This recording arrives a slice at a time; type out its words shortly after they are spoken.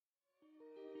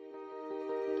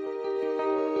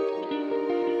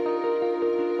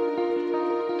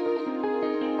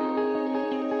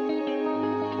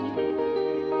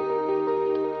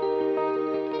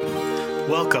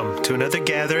Welcome to another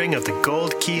gathering of the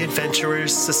Gold Key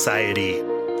Adventurers Society.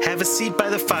 Have a seat by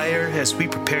the fire as we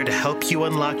prepare to help you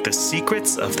unlock the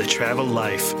secrets of the travel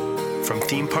life. From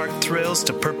theme park thrills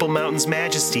to Purple Mountain's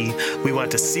majesty, we want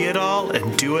to see it all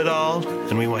and do it all,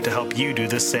 and we want to help you do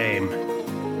the same.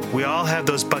 We all have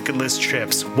those bucket list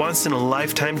trips,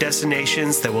 once-in-a-lifetime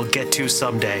destinations that we'll get to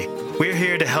someday. We're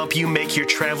here to help you make your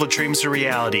travel dreams a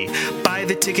reality. Buy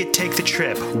the ticket, take the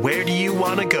trip. Where do you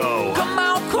want to go? Come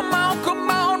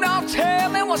on, now tell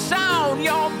me what's on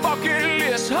your bucket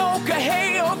list. Okay,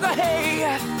 hey,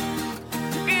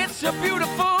 it's a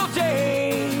beautiful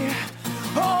day.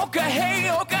 Okay,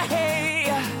 hey,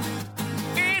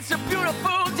 it's a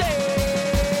beautiful day.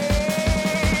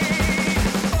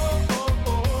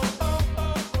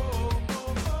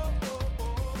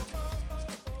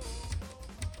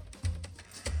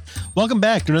 Welcome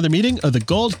back to another meeting of the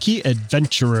Gold Key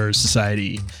Adventurers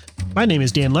Society. My name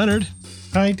is Dan Leonard.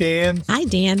 Hi, Dan. Hi,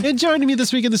 Dan. And joining me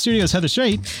this week in the studio is Heather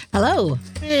Strait. Hello.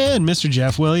 And Mr.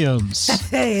 Jeff Williams.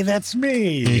 Hey, that's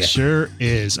me. It sure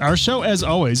is. Our show, as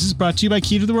always, is brought to you by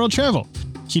Key to the World Travel.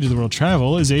 Key to the World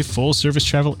Travel is a full-service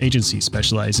travel agency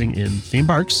specializing in theme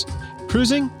parks,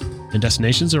 cruising, and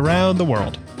destinations around the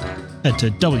world. Head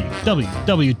to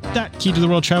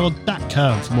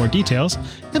www.keytotheworldtravel.com for more details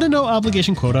and a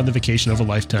no-obligation quote on the vacation of a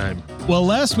lifetime. Well,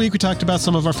 last week we talked about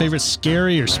some of our favorite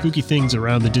scary or spooky things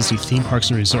around the Disney theme parks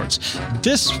and resorts.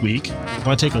 This week, I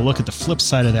want to take a look at the flip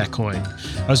side of that coin.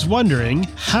 I was wondering,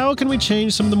 how can we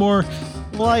change some of the more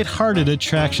lighthearted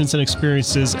attractions and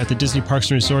experiences at the Disney parks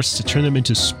and resorts to turn them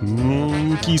into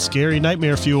spooky, scary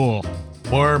nightmare fuel?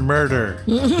 More murder.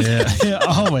 Yeah,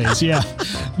 always, yeah.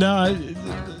 No,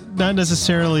 not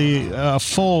necessarily a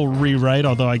full rewrite,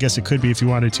 although I guess it could be if you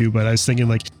wanted to, but I was thinking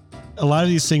like a lot of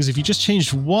these things, if you just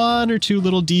changed one or two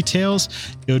little details,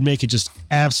 it would make it just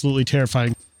absolutely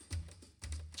terrifying.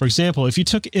 For example, if you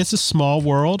took It's a Small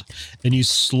World and you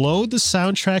slowed the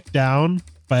soundtrack down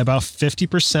by about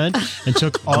 50% and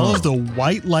took all of the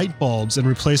white light bulbs and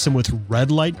replaced them with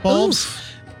red light bulbs,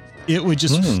 it would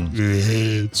just,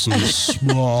 it's so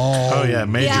small. Oh, yeah,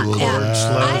 major chords.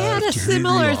 I had a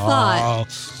similar thought,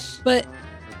 but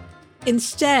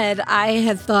instead I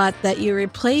had thought that you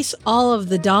replace all of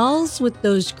the dolls with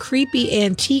those creepy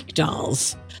antique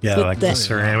dolls. Yeah, like the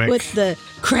ceramic. With the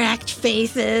cracked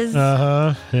faces.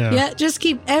 Yeah. Yeah, just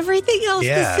keep everything else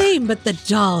the same, but the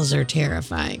dolls are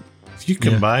terrifying. If you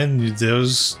combine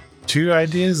those two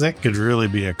ideas, that could really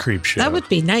be a creep show. That would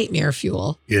be nightmare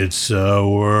fuel. It's a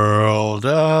world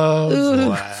of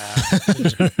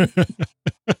laughter.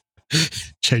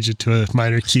 Change it to a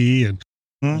minor key and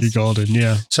you're golden.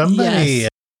 Yeah. Somebody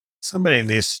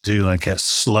needs to do like a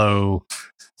slow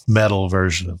metal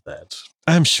version of that.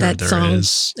 I'm sure that there song,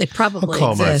 is. It probably I'll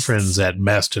call exists. my friends at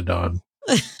Mastodon.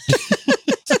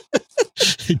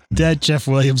 That Jeff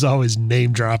Williams always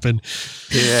name dropping.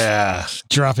 Yeah.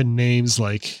 Dropping names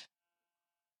like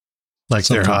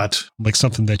they're hot. Like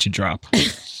something that you drop.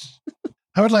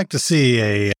 I would like to see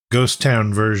a ghost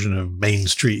town version of Main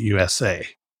Street USA.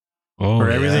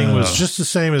 Where everything was just the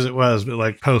same as it was, but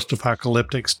like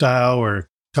post-apocalyptic style, where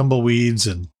tumbleweeds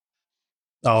and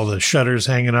all the shutters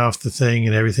hanging off the thing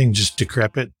and everything just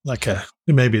decrepit.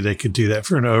 Maybe they could do that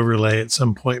for an overlay at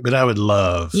some point, but I would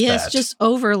love that. Just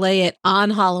overlay it on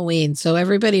Halloween. So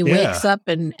everybody wakes up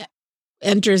and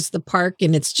enters the park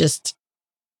and it's just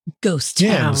ghost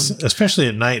town. Yeah, especially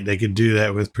at night, they could do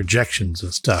that with projections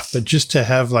and stuff, but just to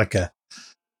have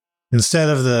instead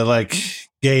of the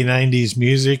gay 90s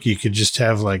music, you could just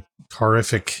have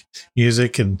horrific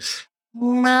music and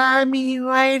 "Mommy,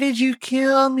 why did you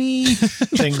kill me?"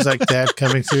 things like that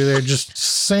coming through there. Just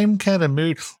same kind of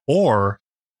mood. Or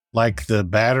the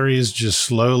batteries just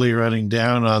slowly running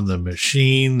down on the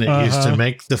machine that used to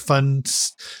make the fun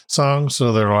songs.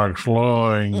 So they're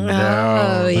flowing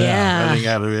down, running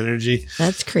out of energy.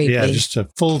 That's creepy. Yeah, just a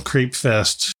full creep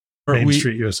fest. Main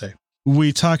Street USA.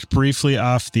 We talked briefly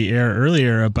off the air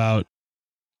earlier about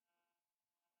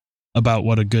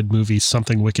what a good movie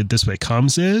Something Wicked This Way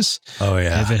Comes is. Oh,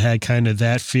 yeah. If it had kind of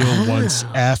that feel once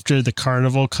after the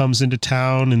carnival comes into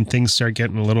town and things start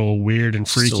getting a little weird and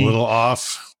freaky. Just a little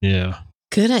off. Yeah.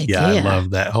 Good idea. Yeah, I love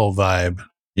that whole vibe.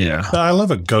 Yeah. I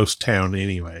love a ghost town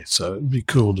anyway, so it'd be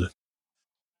cool to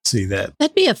see that.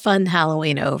 That'd be a fun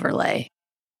Halloween overlay.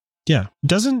 Yeah.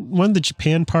 Doesn't one of the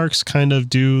Japan parks kind of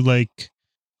do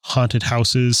haunted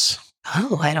houses?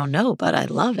 Oh, I don't know, but I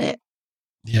love it.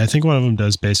 Yeah, I think one of them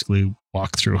does basically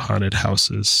walk through haunted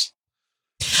houses.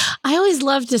 I always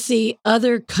love to see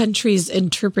other countries'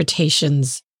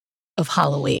 interpretations of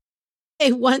Halloween.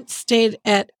 I once stayed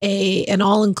at an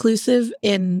all-inclusive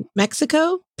in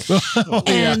Mexico. Oh,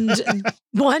 yeah. And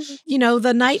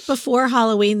the night before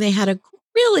Halloween, they had a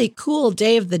really cool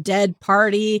Day of the Dead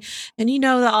party. And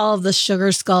all of the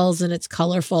sugar skulls, and it's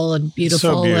colorful and beautiful.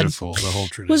 So beautiful, the whole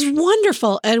It tradition. was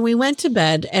wonderful. And we went to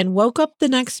bed and woke up the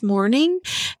next morning,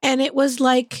 and it was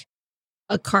like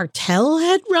a cartel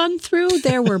had run through.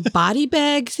 There were body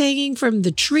bags hanging from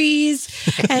the trees,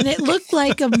 and it looked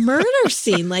like a murder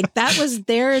scene. Like that was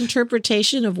their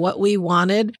interpretation of what we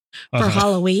wanted for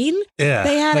Halloween. Yeah.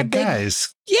 They had like, a big-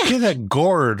 guys, Yeah. get that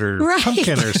gourd or Right.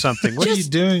 pumpkin or something. What are you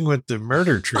Just doing with the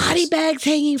murder trees? Body bags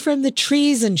hanging from the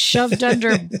trees and shoved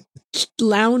under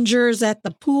loungers at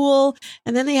the pool.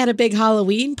 And then they had a big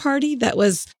Halloween party that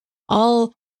was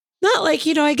all not like,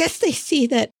 I guess they see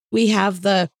that we have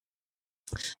the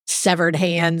severed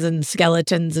hands and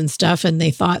skeletons and stuff. And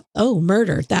they thought, oh,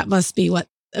 murder. That must be what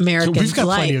Americans We've got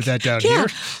like. plenty of that down Yeah. here.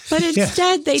 But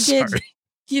instead they did,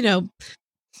 Sorry.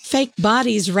 fake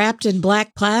bodies wrapped in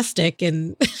black plastic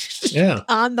and Yeah.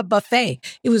 on the buffet.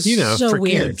 It was so for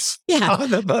weird. kids. Yeah. On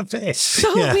the buffet.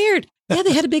 So Yeah. weird. Yeah,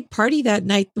 they had a big party that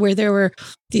night where there were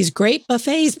these great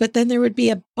buffets, but then there would be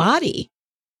a body,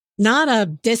 not a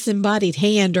disembodied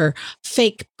hand or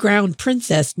fake ground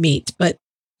princess meat, but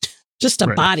just a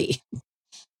Right. body.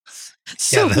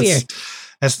 So Yeah, weird.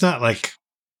 That's not like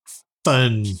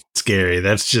fun, scary.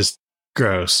 That's just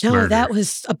gross. No, murder. that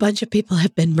was a bunch of people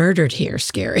have been murdered here.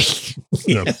 Scary.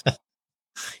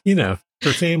 Yeah.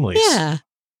 For families. Yeah.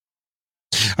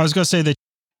 I was going to say that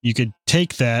you could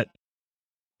take that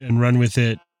and run with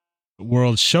it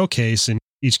World Showcase, and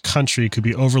each country could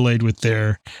be overlaid with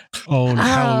their own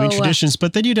Halloween traditions.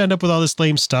 But then you'd end up with all this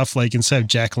lame stuff. Like instead of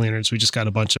jack-o'-lanterns, we just got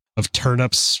a bunch of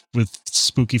turnips with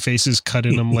spooky faces cut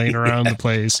in them laying around the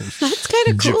place. And That's kind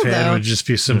of cool, Japan though. would just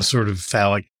be some sort of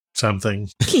phallic something.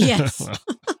 Yes.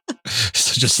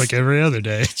 so just like every other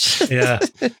day. Yeah.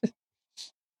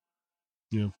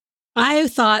 I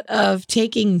thought of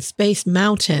taking Space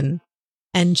Mountain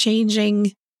and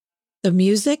changing the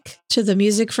music to the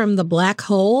music from the Black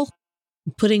Hole,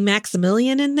 putting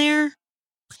Maximilian in there.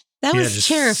 That was just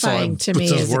terrifying to me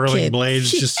those as a whirling kid.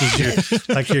 blades just as you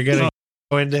like you're gonna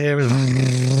go into him.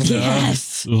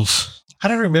 Yes. Oof. I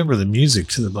don't remember the music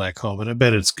to the Black Hole, but I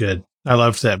bet it's good. I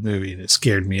loved that movie and it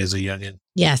scared me as a youngin.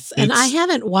 Yes. And I It's-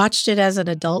 haven't watched it as an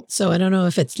adult, so I don't know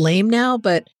if it's lame now,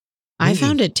 but I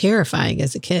found it terrifying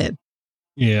as a kid.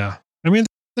 Yeah. I mean,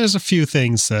 there's a few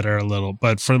things that are a little,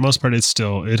 but for the most part,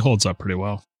 it holds up pretty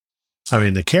well. I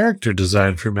mean, the character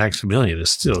design for Maximilian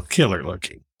is still killer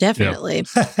looking. Definitely.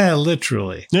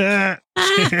 Literally. Yeah.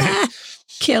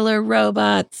 Killer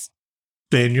robots.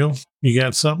 Daniel, you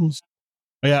got something?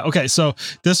 Yeah. Okay. So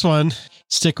this one,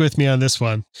 stick with me on this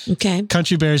one. Okay.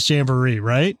 Country Bears Jamboree,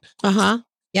 right? Uh-huh.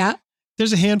 Yeah.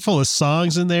 There's a handful of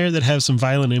songs in there that have some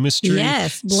violent imagery.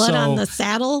 Yes. Blood on So- the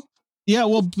saddle. Yeah.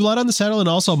 Well, Blood on the Saddle, and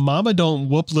also Mama Don't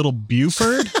Whoop Little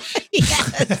Buford.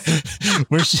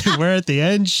 Yes. where at the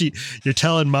end you're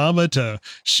telling Mama to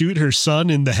shoot her son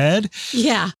in the head.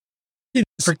 Yeah.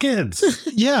 For kids.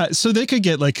 Yeah, so they could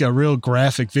get like a real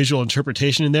graphic visual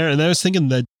interpretation in there. And I was thinking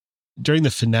that during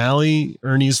the finale,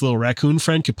 Ernie's little raccoon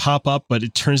friend could pop up, but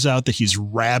it turns out that he's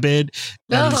rabid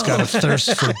and he's got a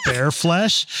thirst for bear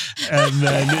flesh. And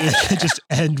then it just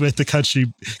end with the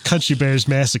country bears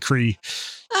massacre.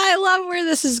 I love where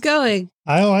this is going.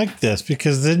 I like this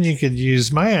because then you could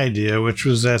use my idea, which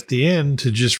was at the end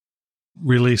to just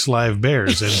release live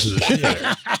bears into the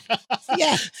theater.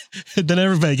 Yeah. Then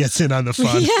everybody gets in on the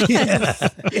fun.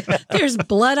 Yes. There's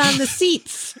blood on the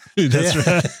seats. That's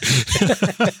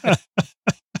right.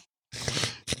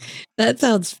 That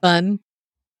sounds fun.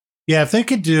 Yeah, if they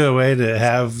could do a way to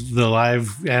have the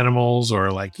live animals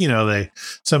or like, they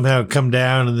somehow come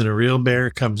down and then a real bear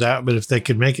comes out, but if they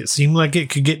could make it seem like it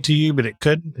could get to you, but it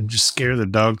couldn't and just scare the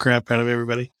dog crap out of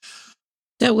everybody.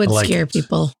 That would I like scare it.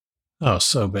 people. Oh,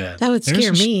 so bad. That would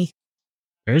scare me.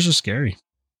 Bears are scary,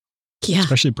 Yeah.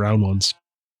 especially brown ones.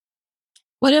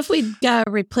 What if we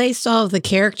replaced all of the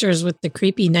characters with the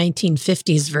creepy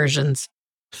 1950s versions?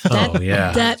 Oh,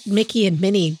 yeah. That Mickey and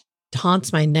Minnie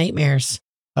haunts my nightmares.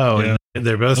 Oh, Yeah. and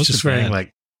they're both Those just are wearing bad.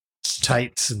 like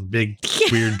tights and big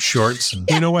weird shorts. And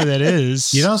You know why that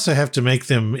is? you'd also have to make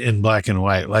them in black and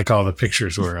white, like all the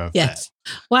pictures were of Yes.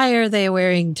 Why are they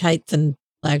wearing tights and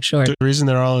black shorts? The reason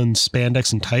they're all in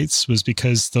spandex and tights was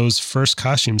because those first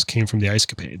costumes came from the Ice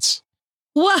Capades.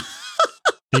 What?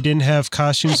 They didn't have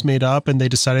costumes made up, and they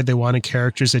decided they wanted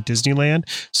characters at Disneyland,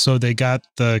 so they got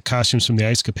the costumes from the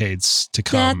Ice Capades to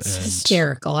come. That's and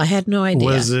hysterical. I had no that. idea.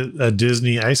 Was it a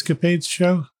Disney Ice Capades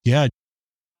show? Yeah,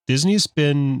 Disney's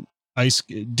been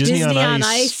Disney on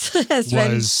Ice has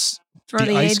been was For the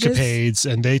the Ice ages?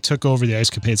 Capades, and they took over the Ice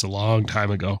Capades a long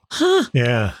time ago. Huh.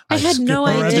 Yeah. I had no Or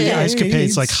I think the idea. Ice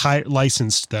Capades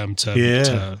licensed them to.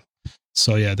 Yeah.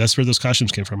 So yeah, that's where those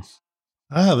costumes came from.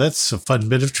 Oh, that's a fun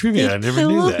bit of trivia. I never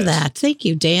knew love that. Thank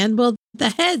you, Dan. Well, the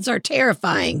heads are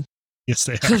terrifying. Yes,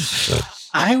 they are.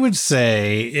 I would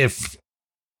say if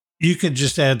you could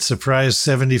just add surprise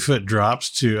 70-foot drops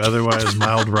to otherwise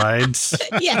mild rides,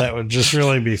 Yeah. that would just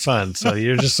really be fun. So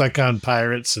you're just like on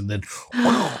Pirates, and then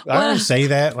I would say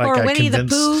that like or I Winnie the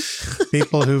convince Pooh.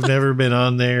 people who've never been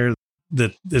on there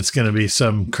that it's going to be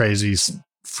some crazy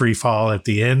free fall at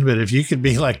the end. But if you could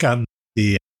be like on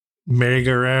the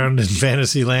merry-go-round in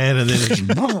Fantasyland, and then it's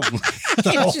boom,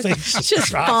 the whole thing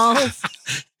just drops. falls.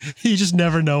 You just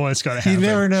never know what's going to happen. You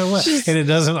never know what. Just- And it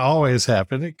doesn't always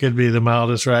happen. It could be the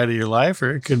mildest ride of your life,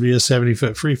 or it could be a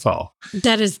 70-foot free fall.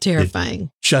 That is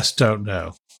terrifying. Just don't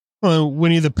know. Well,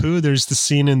 Winnie the Pooh, there's the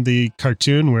scene in the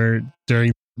cartoon where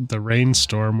during the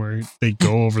rainstorm where they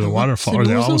go over the waterfall, or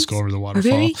they almost go over the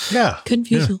waterfall. Very Yeah.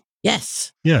 confusing.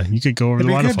 Yes. Yeah, you could go over It'd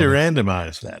the be good to waterfall.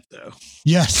 randomize that, though.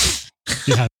 Yes.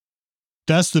 Yeah.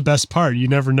 That's the best part. You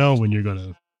never know when you're going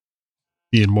to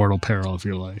be in mortal peril of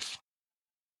your life.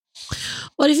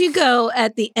 What if you go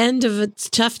at the end of It's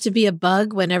Tough to Be a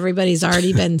Bug when everybody's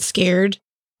already been scared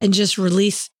and just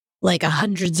release like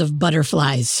hundreds of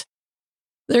butterflies?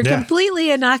 They're Yeah.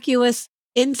 completely innocuous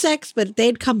insects, but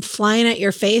they'd come flying at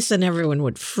your face and everyone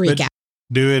would freak But out.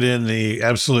 Do it in the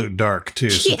absolute dark, too,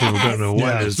 so people Yes. don't know what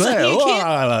Yeah. is So that. you can't-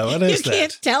 Wow, what is You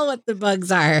can't that? tell what the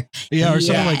bugs are. Yeah, or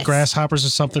something Yes. like grasshoppers or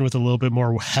something with a little bit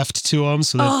more heft to them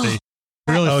so that Oh. they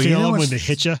really Oh, you feel know them when what's- they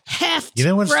hit you. Heft. You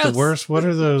know what's Gross. the worst? What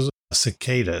are those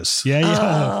cicadas? Yeah, yeah.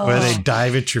 Oh. Where they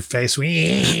dive at your face. Oh,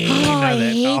 I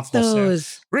hate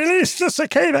those. Release the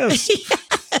cicadas.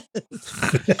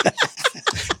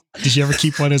 Did you ever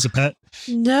keep one as a pet?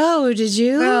 No, did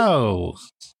you? No.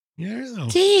 Yeah. I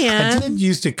Dan. did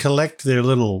used to collect their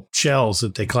little shells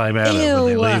that they climb out of when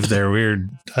they Ew. leave their weird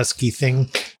husky thing.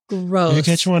 Gross. You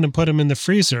catch one and put him in the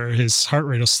freezer, his heart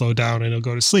rate will slow down and he'll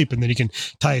go to sleep. And then you can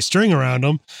tie a string around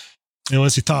him. And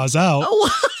once he thaws out, Oh,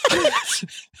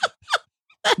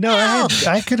 No,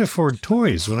 I could afford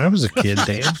toys when I was a kid,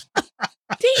 Dan.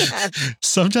 Dan.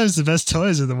 sometimes the best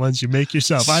toys are the ones you make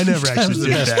yourself. I never Sometimes actually the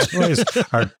did best that. toys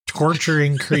are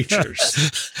torturing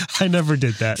creatures. I never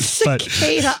did that. But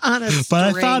Cicada on a but I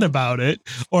string. thought about it.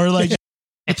 Or like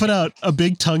I put out a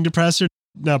big tongue depressor.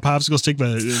 Now popsicle stick, but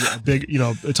a big,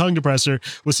 a tongue depressor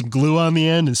with some glue on the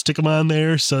end and stick them on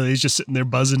there. So he's just sitting there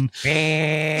buzzing. God,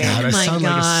 I my sound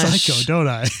like a gosh. psycho, don't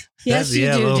I? Yes, you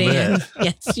Yeah, a do, little Dan. bit.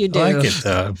 Yes, you I do. like it,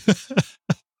 though.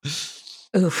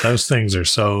 Oof. Those things are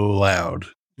so loud.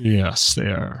 Yes, they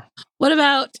are. What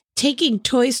about taking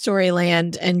Toy Story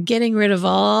Land and getting rid of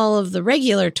all of the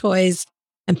regular toys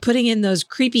and putting in those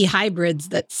creepy hybrids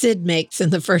that Sid makes in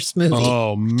the first movie?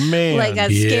 Oh man. Like a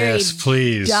scary Yes,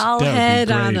 please. doll that'd be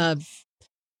head on great. a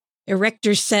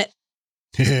erector set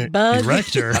bug.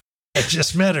 Erector. I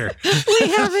just met her. We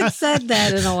haven't said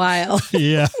that in a while.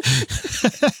 Yeah.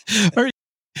 Or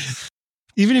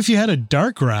even if you had a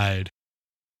dark ride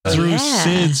through Yeah.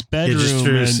 Sid's You bedroom. just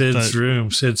threw and Sid's the-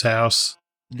 room, Sid's house.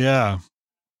 yeah.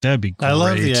 That'd be great. I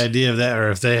love the idea of that. Or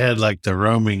if they had like the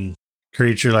roaming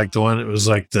creature, like the one that was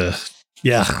like the,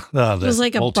 It was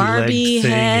like a Barbie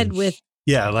head with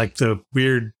like the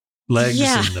weird legs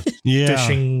Yeah. and the Yeah.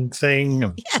 fishing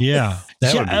thing. Yeah.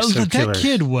 That Yeah, would be so that killer.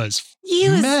 kid was he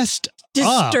was messed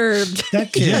up. disturbed.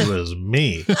 That kid Yeah. was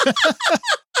me.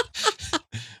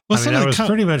 Well, I some mean, of I the was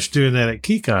pretty much doing that at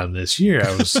KeyCon this year.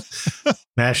 I was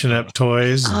mashing up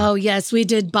toys, and Oh yes, we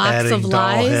did Box adding of doll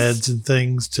Lies. heads and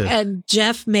things to. And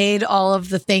Jeff made all of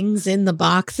the things in the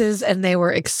boxes and they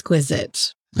were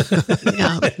exquisite.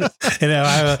 Yeah.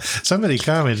 Somebody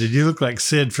commented, "You look like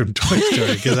Sid from Toy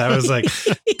Story," because I was like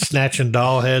snatching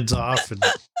doll heads off and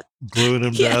gluing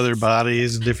them Yes. to other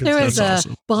bodies and different There things. was a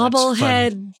awesome.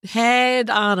 bobblehead head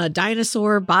on a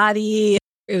dinosaur body.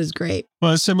 It was great.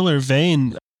 Well, a similar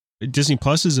vein, Disney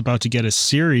Plus is about to get a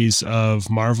series of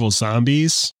Marvel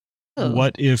zombies. Oh.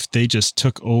 What if they just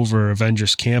took over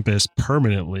Avengers Campus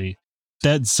permanently?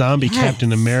 That zombie Yes.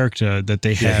 Captain America that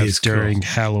they Yeah, have he's cool. during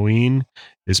Halloween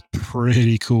is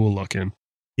pretty cool looking.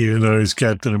 Even though he's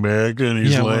Captain America and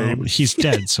he's yeah, well, lame. he's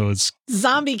dead, so it's.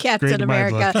 Zombie Great Captain in my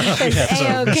America book. is Yeah, so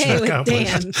A-okay mission with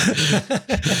Dan.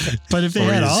 accomplished. But if they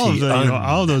Or had is all of he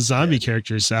all of those zombie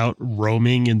characters out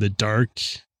roaming in the dark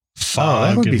fog, Oh,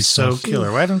 that would be and so stuff.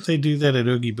 killer. Why don't they do that at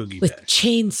Oogie Boogie With Bash?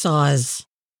 chainsaws.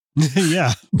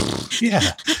 Yeah, Yeah.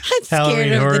 I'm scared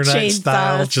Halloween of Horror the Night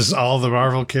style, chainsaws. just all the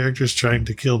Marvel characters trying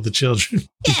to kill the children.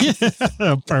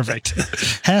 perfect.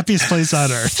 Happiest place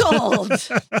on earth. Sold.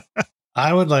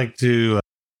 I would like to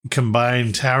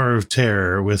combine Tower of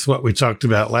Terror with what we talked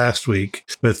about last week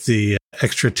with the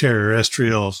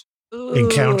extraterrestrial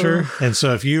encounter. And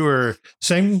so if you were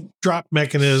same drop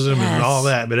mechanism and all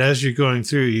that, but as you're going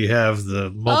through, you have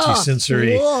the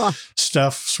multi-sensory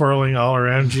stuff swirling all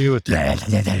around you with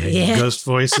the ghost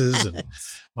voices and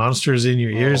monsters in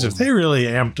your ears. If they really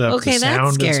amped up the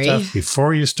sound and stuff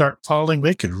before you start falling,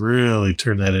 they could really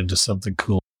turn that into something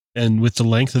cool. And with the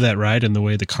length of that ride and the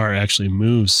way the car actually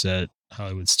moves at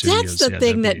Hollywood Studios. That's the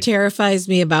thing that terrifies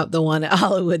me about the one at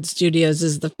Hollywood Studios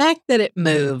is the fact that it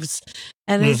moves.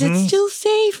 And is it still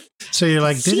safe? So you're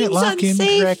like, did it lock in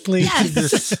correctly? Yes.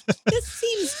 This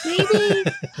seems maybe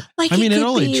like it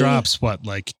only drops what,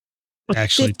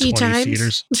 actually 20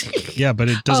 times? feet or yeah, but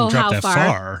it doesn't drop that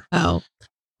far. Oh,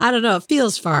 I don't know. It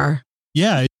feels far.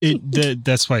 Yeah,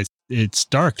 that's why it's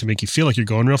dark to make you feel like you're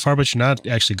going real far, but you're not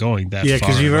actually going that far. Yeah,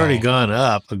 because you've already gone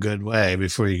up a good way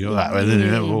before you go out. And then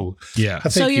yeah. I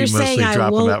think so you're saying I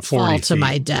won't about 40 fall to feet.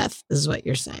 my death, is what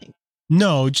you're saying?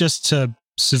 No, just to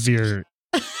severe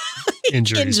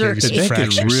injuries. But they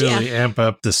could really amp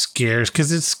up the scares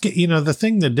because it's,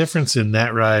 the difference in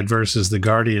that ride versus the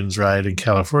Guardians ride in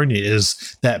California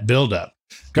is that buildup.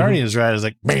 Guardians ride is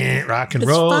like rock and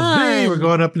roll. Hey, we're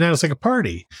going up and down. It's like a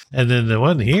party. And then the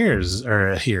one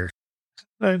the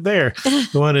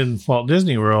one in Walt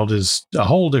Disney World is a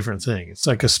whole different thing. It's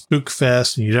like a spook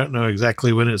fest and you don't know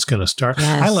exactly when it's going to start.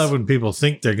 Yes. I love when people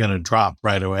think they're going to drop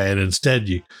right away and instead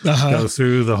you go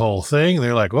through the whole thing.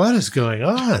 They're like, what is going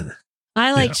on?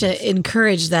 I like to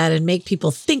encourage that and make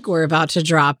people think we're about to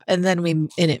drop and then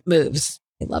it moves.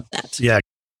 I love that. Yeah.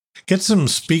 Get some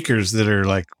speakers that are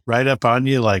like right up on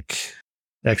you, like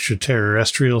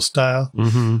extraterrestrial style,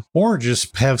 or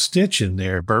just have Stitch in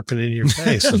there burping in your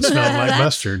face and smelling like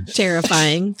mustard.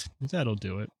 Terrifying. That'll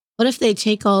do it. What if they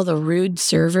take all the rude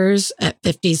servers at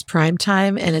 50s prime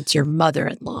time and it's your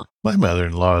mother-in-law? My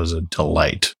mother-in-law is a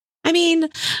delight. I mean,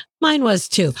 mine was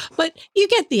too, but you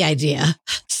get the idea.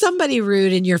 Somebody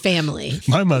rude in your family.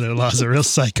 My mother-in-law is a real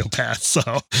psychopath, so.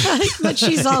 But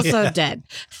she's also dead.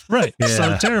 Right. Yeah. So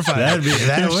I'm terrified.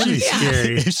 That would be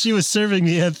scary. If she was serving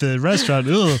me at the restaurant,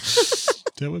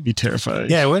 that would be terrifying.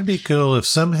 Yeah, it would be cool if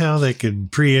somehow they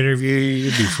could pre-interview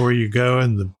you before you go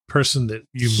and the person that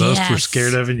you most were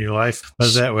scared of in your life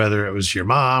was that, whether it was your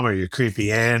mom or your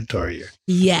creepy aunt or your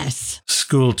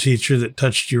school teacher that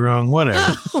touched you wrong,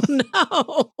 whatever. Oh,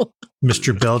 no.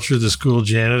 Mr. Belcher, the school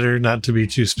janitor, not to be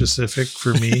too specific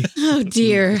for me. Oh,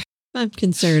 dear. I'm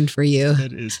concerned for you.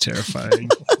 That is terrifying.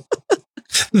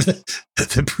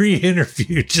 the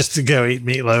pre-interview just to go eat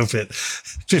meatloaf at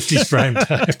 50s prime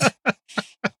time.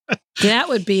 That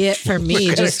would be it for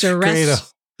me. Just a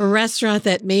restaurant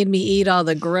that made me eat all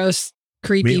the gross,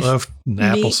 creepy meatloaf and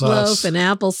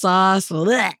applesauce.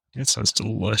 Blech. That sounds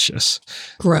delicious.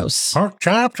 Gross. Pork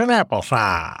chops and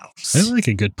applesauce. I like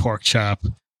a good pork chop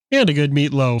and a good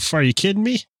meatloaf. Are you kidding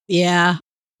me? Yeah.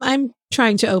 I'm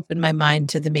trying to open my mind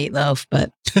to the meatloaf,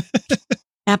 but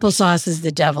applesauce is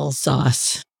the devil's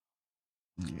sauce.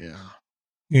 Yeah.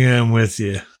 Yeah, I'm with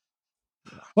you.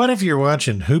 What if you're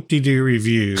watching Hoop-de-Doo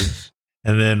Review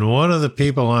and then one of the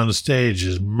people on the stage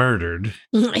is murdered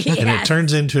and it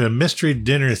turns into a mystery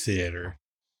dinner theater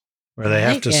where they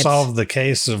have to solve the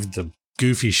case of the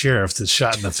goofy sheriff that's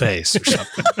shot in the face or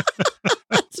something?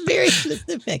 That's very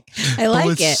specific. I like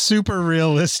with it. Super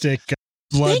realistic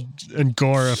blood and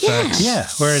gore effects. Yeah,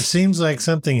 where it seems like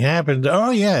something happened. Oh,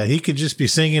 yeah, he could just be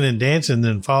singing and dancing and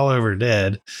then fall over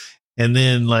dead. And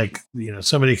then,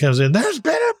 somebody comes in, there's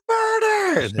been a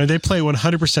murder. And they play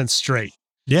 100% straight.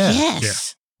 Yeah. Yes.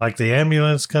 Yeah. Like the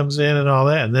ambulance comes in and all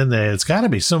that. And then it's got to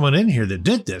be someone in here that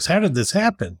did this. How did this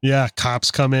happen? Yeah.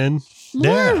 Cops come in.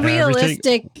 More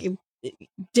realistic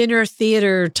dinner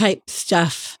theater type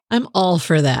stuff. I'm all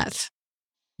for that.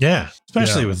 Yeah.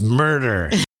 Especially with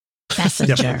murder.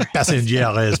 Passenger.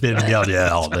 Passenger has been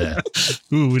murdered.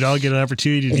 Ooh, we'd all get an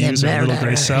opportunity to use our little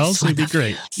gray cells. It'd be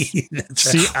great.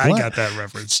 See, I got that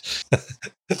reference.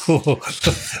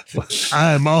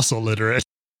 I'm also literate.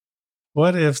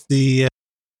 What if the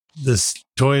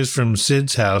toys from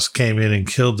Sid's house came in and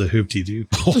killed the Hoop-de-Doo?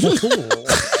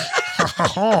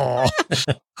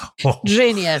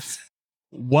 Genius.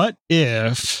 What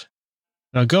if,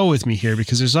 now go with me here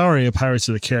because there's already a Pirates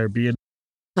of the Caribbean.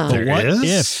 But what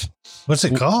if? What's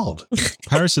it called?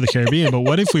 Pirates of the Caribbean. But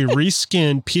what if we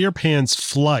reskin Peter Pan's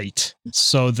flight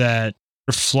so that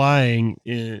we're flying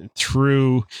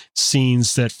through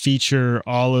scenes that feature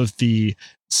all of the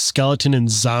skeleton and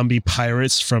zombie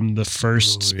pirates from the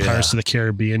first Pirates of the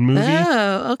Caribbean movie?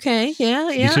 Oh, okay. Yeah.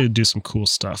 You could do some cool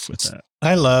stuff with that.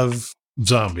 I love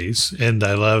zombies, and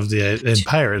I love and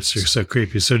pirates are so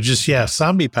creepy. So just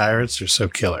zombie pirates are so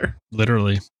killer.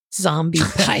 Literally. Zombie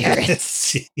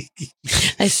pirates.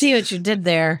 I see what you did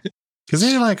there. Because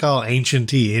they're like all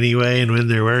ancient-y anyway, and when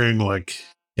they're wearing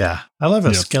I love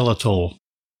a skeletal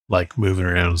moving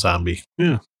around zombie.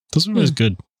 Yeah, those are always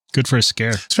good. Good for a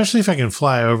scare. Especially if I can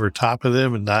fly over top of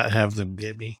them and not have them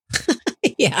get me.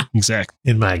 Yeah. Exactly.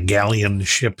 In my galleon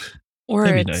ship. Or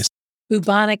That'd it's be nice.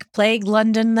 bubonic plague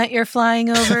London that you're flying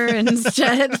over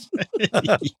instead.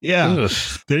 Yeah. Ugh.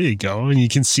 There you go. And you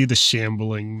can see the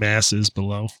shambling masses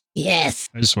below. Yes.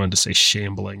 I just wanted to say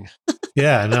shambling.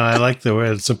 Yeah, no, I like the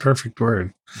word. It's a perfect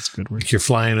word. That's a good word. Like you're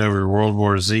flying over World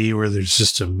War Z where there's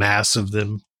just a mass of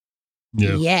them.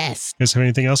 Yeah. Yes. You guys have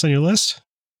anything else on your list?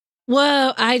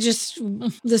 Well,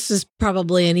 this is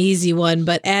probably an easy one,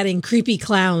 but adding creepy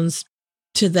clowns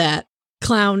to that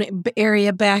clown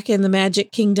area back in the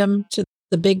Magic Kingdom to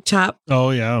the big top. Oh,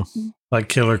 yeah. Like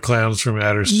killer clowns from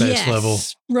outer space level.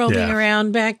 Roaming Yeah.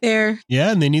 around back there.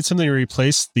 Yeah, and they need something to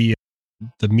replace the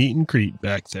meet and greet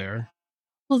back there.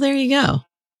 Well, there you go.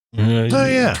 Oh,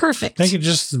 yeah. Perfect. Make it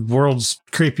just the world's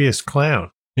creepiest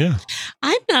clown. Yeah.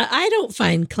 I don't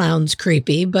find clowns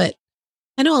creepy, but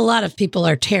I know a lot of people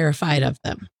are terrified of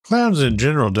them. Clowns in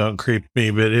general don't creep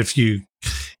me, but if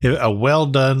a well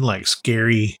done,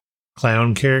 scary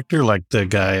clown character, like the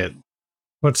guy at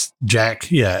Jack?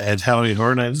 Yeah, at Halloween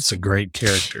Horror Nights, it's a great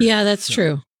character. Yeah, that's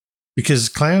true. Because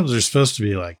clowns are supposed to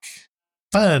be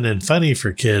fun and funny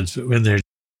for kids, but when they're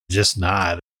just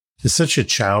not, it's such a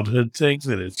childhood thing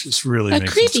that it just really A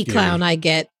makes creepy it scary. clown I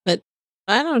get, but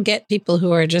I don't get people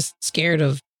who are just scared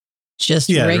of just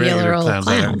Yeah, regular old clowns,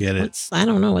 I clown. don't get it. I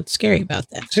don't know what's scary about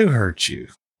that. Who hurt you?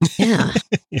 Yeah.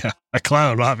 Yeah. A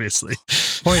clown, obviously.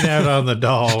 Point out on the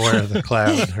doll where the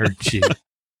clown hurt you.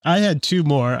 I had two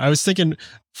more. I was thinking,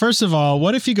 first of all,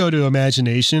 what if you go to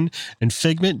Imagination and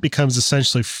Figment becomes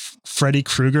essentially Freddy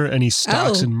Krueger and he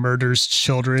stalks Oh. and murders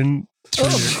children through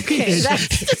Okay, that's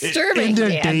disturbing. in their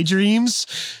Dan. daydreams?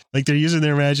 Like they're using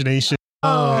their imagination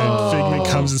and Figment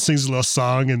Oh. comes and sings a little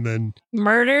song and then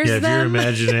Murders Yeah, if your them.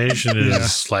 imagination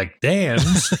is like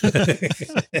Dan's.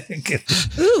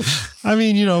 Ooh. I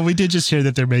mean, we did just hear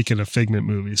that they're making a Figment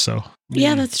movie, so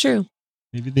Yeah, that's true.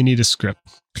 maybe they need a script.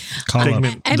 Call up.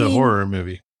 Figment, I the mean- horror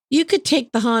movie. You could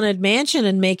take the Haunted Mansion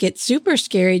and make it super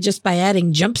scary just by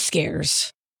adding jump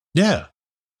scares. Yeah.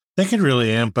 They could really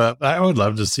amp up. I would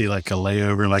love to see a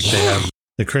layover like they have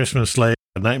the Christmas lay,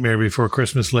 a Nightmare Before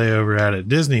Christmas layover out at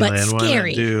Disneyland. Why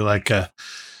scary. not do a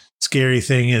scary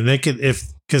thing? And they could,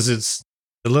 because it's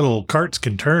the little carts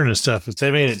can turn and stuff. If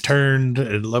they made it turned a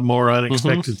little more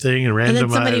unexpected thing and And then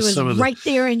somebody randomized was some of the, right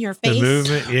there in your the face.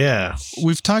 movement. Yeah.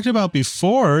 We've talked about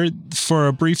before, for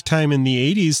a brief time in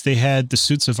the 80s, they had the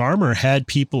suits of armor had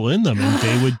people in them and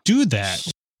they would do that.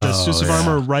 The Oh, suits of yeah.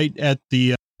 armor right at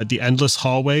the endless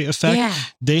hallway effect. Yeah.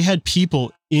 They had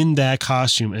people in that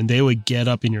costume and they would get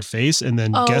up in your face and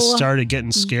then Oh. guests started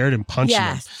getting scared and punching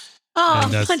Yes. them. Oh,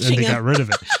 And punching they him. got rid of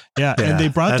it. Yeah. Yeah, And they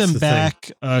brought that's them the thing.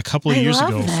 back a couple of I years love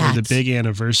ago that. for the big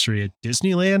anniversary at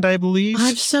Disneyland, I believe.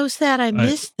 I'm so sad I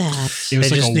missed that. It was They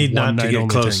like just a need not to one-night get only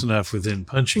close thing. enough within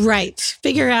punching. Right.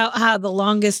 Figure out how the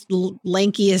longest,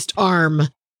 lankiest arm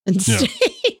and Yeah.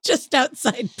 stay just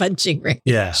outside punching range.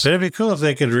 Yeah. But it'd be cool if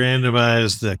they could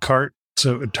randomize the cart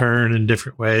so it would turn in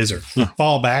different ways or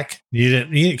fall back. You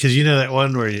didn't, because that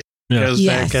one where it Yeah. goes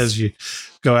Yes. back as you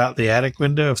go out the attic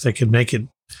window. If they could make it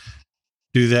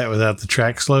do that without the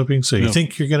track sloping, so you Yeah.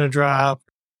 think you're going to drop,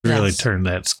 really Yes. turn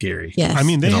that scary. Yes. I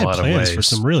mean, they in a had lot of plans for ways.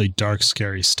 some really dark,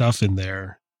 scary stuff in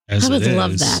there. As I would it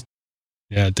love is. that.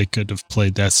 Yeah, they could have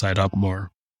played that side up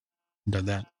more. Done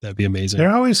that. That'd be amazing.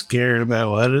 They're always scared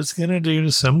about what it's going to do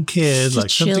to some kid, The like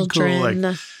something cool, children.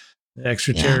 like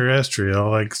extraterrestrial.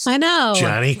 Like I know.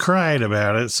 Johnny cried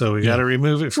about it, so we Yeah. got to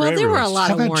remove it for Well, there were a everyone. lot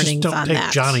How of about warnings just don't on take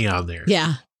that. Johnny on there.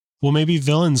 Yeah. Well, maybe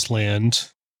Villains Land,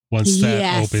 once that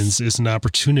Yes. opens, is an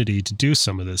opportunity to do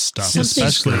some of this stuff. Something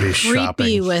Especially, Maybe creepy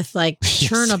shopping. with like Yes.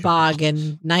 Chernobog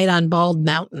and Night on Bald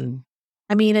Mountain.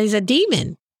 I mean, he's a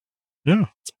demon. Yeah.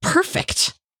 It's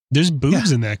perfect. there's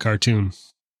boobs in that cartoon.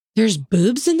 There's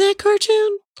boobs in that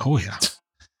cartoon? Oh, yeah.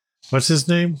 What's his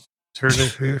name?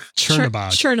 Chernobog.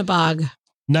 Chernobog. Chernobog.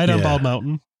 Night on Yeah. Bald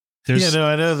Mountain. There's, Yeah, no,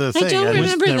 I know the thing. I don't just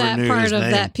remember never that knew part his of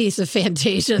name. that piece of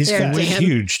Fantasia He's there, got Dan.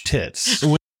 huge tits.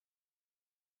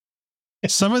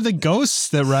 some of the ghosts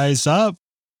that rise up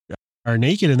are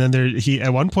naked. And then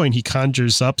at one point, he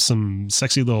conjures up some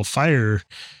sexy little fire.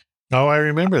 Oh, I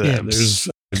remember that. Imps. There's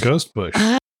a ghost bush.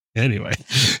 Anyway.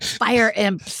 Fire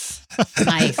imps.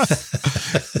 Nice.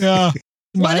 Yeah.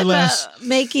 What My about last.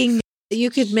 you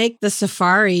could make the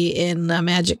safari in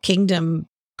Magic Kingdom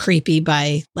creepy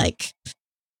by like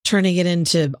turning it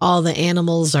into all the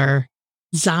animals are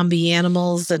zombie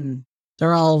animals and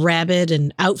they're all rabid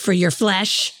and out for your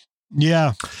flesh.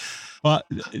 Yeah. Well,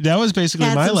 that was basically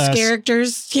Had my some last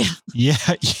characters. Yeah.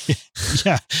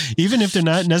 Yeah. Even if they're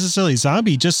not necessarily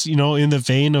zombie, just, in the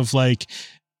vein of like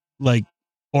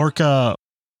Orca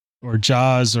or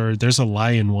Jaws, or there's a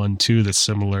lion one too, that's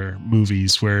similar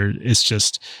movies where it's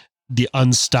just the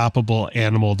unstoppable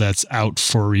animal that's out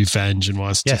for revenge and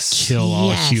wants to kill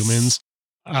all humans.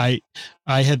 My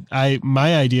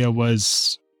idea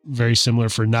was very similar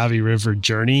for Navi River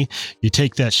Journey. You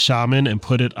take that shaman and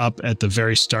put it up at the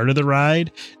very start of the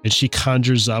ride, and she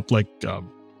conjures up like a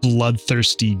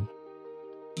bloodthirsty,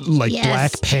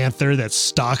 Black Panther that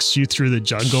stalks you through the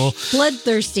jungle.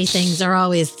 Bloodthirsty things are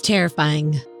always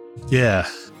terrifying. Yeah.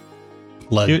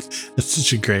 Blood. That's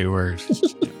such a great word.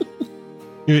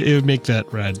 It would make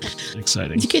that ride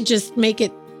exciting. You could just make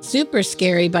it super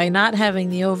scary by not having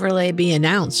the overlay be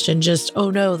announced and just, oh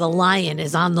no, the lion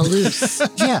is on the loose.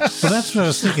 Yeah, well, that's what I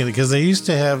was thinking, because they used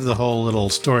to have the whole little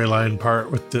storyline part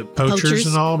with the poachers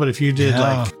and all, but if you did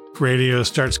like radio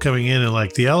starts coming in and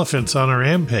like the elephant's on a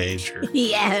rampage or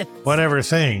whatever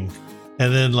thing,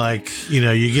 and then like,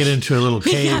 you get into a little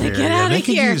cave area, they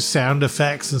could use sound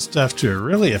effects and stuff to a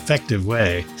really effective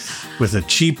way with a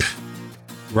cheap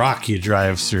rock you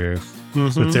drive through.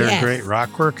 With their great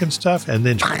rock work and stuff, and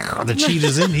then the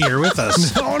cheetah's in here with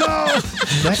us. Oh no!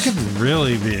 That could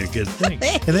really be a good thing.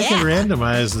 And they can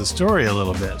randomize the story a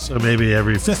little bit. So maybe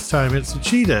every fifth time it's a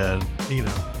cheetah, and,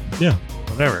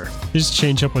 whatever. Just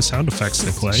change up what sound effects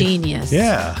they play. Genius.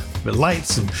 Yeah. But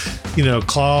lights and,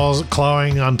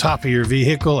 clawing on top of your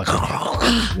vehicle.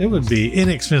 It would be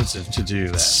inexpensive to do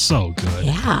that. So good.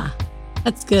 Yeah.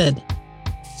 That's good.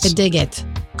 I dig it.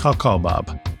 Call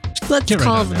Bob. Let's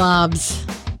call the Bobs.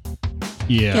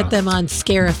 Yeah. Get them on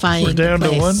Scarifying. We're down to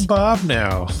one Bob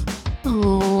now.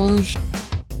 Oh.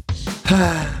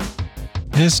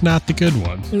 It's not the good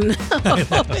one.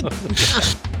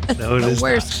 No, it is the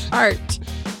worst part.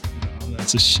 No,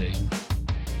 that's a shame.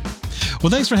 Well,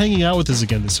 thanks for hanging out with us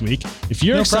again this week. If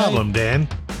you're problem, Dan.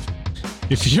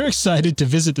 If you're excited to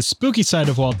visit the spooky side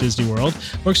of Walt Disney World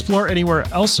or explore anywhere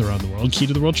else around the world, Key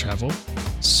to the World Travel.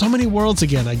 So many worlds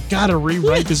again. I gotta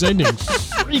rewrite this ending.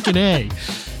 Freaking A.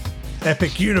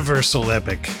 Epic Universal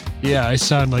Epic. Yeah, I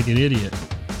sound like an idiot.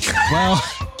 Well,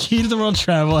 Key to the World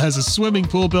Travel has a swimming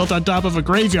pool built on top of a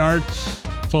graveyard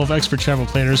full of expert travel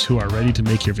planners who are ready to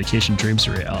make your vacation dreams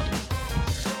a reality.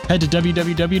 Head to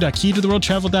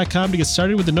www.keytotheworldtravel.com to get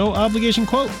started with a no-obligation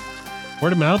quote.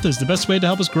 Word of mouth is the best way to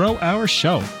help us grow our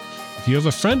show. If you have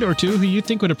a friend or two who you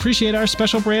think would appreciate our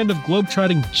special brand of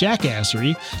globetrotting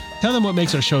jackassery, tell them what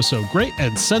makes our show so great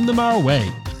and send them our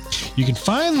way. You can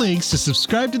find links to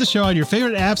subscribe to the show on your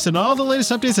favorite apps and all the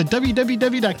latest updates at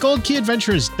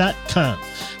www.goldkeyadventures.com.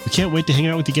 We can't wait to hang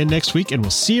out with you again next week, and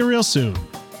we'll see you real soon.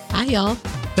 Bye, y'all.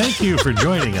 Thank you for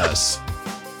joining us.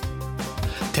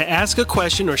 To ask a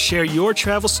question or share your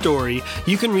travel story,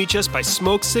 you can reach us by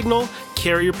smoke signal,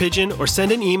 carrier pigeon, or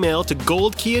send an email to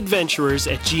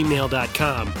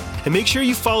goldkeyadventurers@gmail.com. And make sure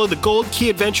you follow the Gold Key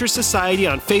Adventure Society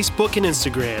on Facebook and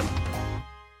Instagram.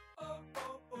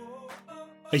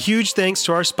 A huge thanks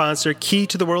to our sponsor, Key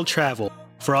to the World Travel.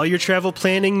 For all your travel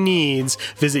planning needs,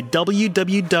 visit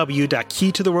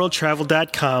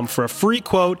www.keytotheworldtravel.com for a free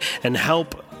quote and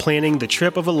help planning the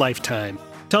trip of a lifetime.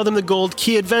 Tell them the Gold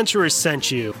Key Adventurers sent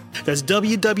you. That's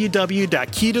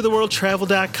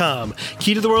www.keytotheworldtravel.com.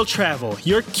 Key to the World Travel,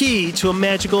 your key to a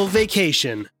magical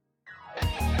vacation.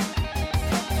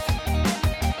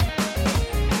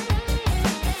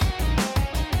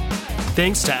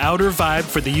 Thanks to Outer Vibe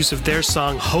for the use of their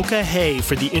song Hoka Hey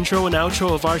for the intro and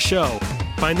outro of our show.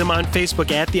 Find them on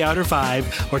Facebook at The Outer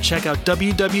Vibe, or check out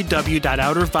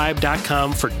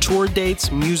www.outervibe.com for tour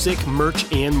dates, music, merch,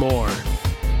 and more.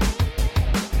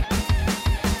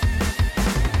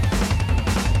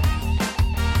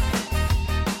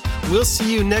 We'll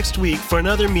see you next week for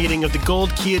another meeting of the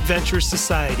Gold Key Adventure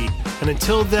Society. And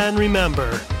until then,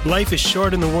 remember, life is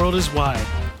short and the world is wide,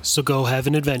 so go have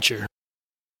an adventure.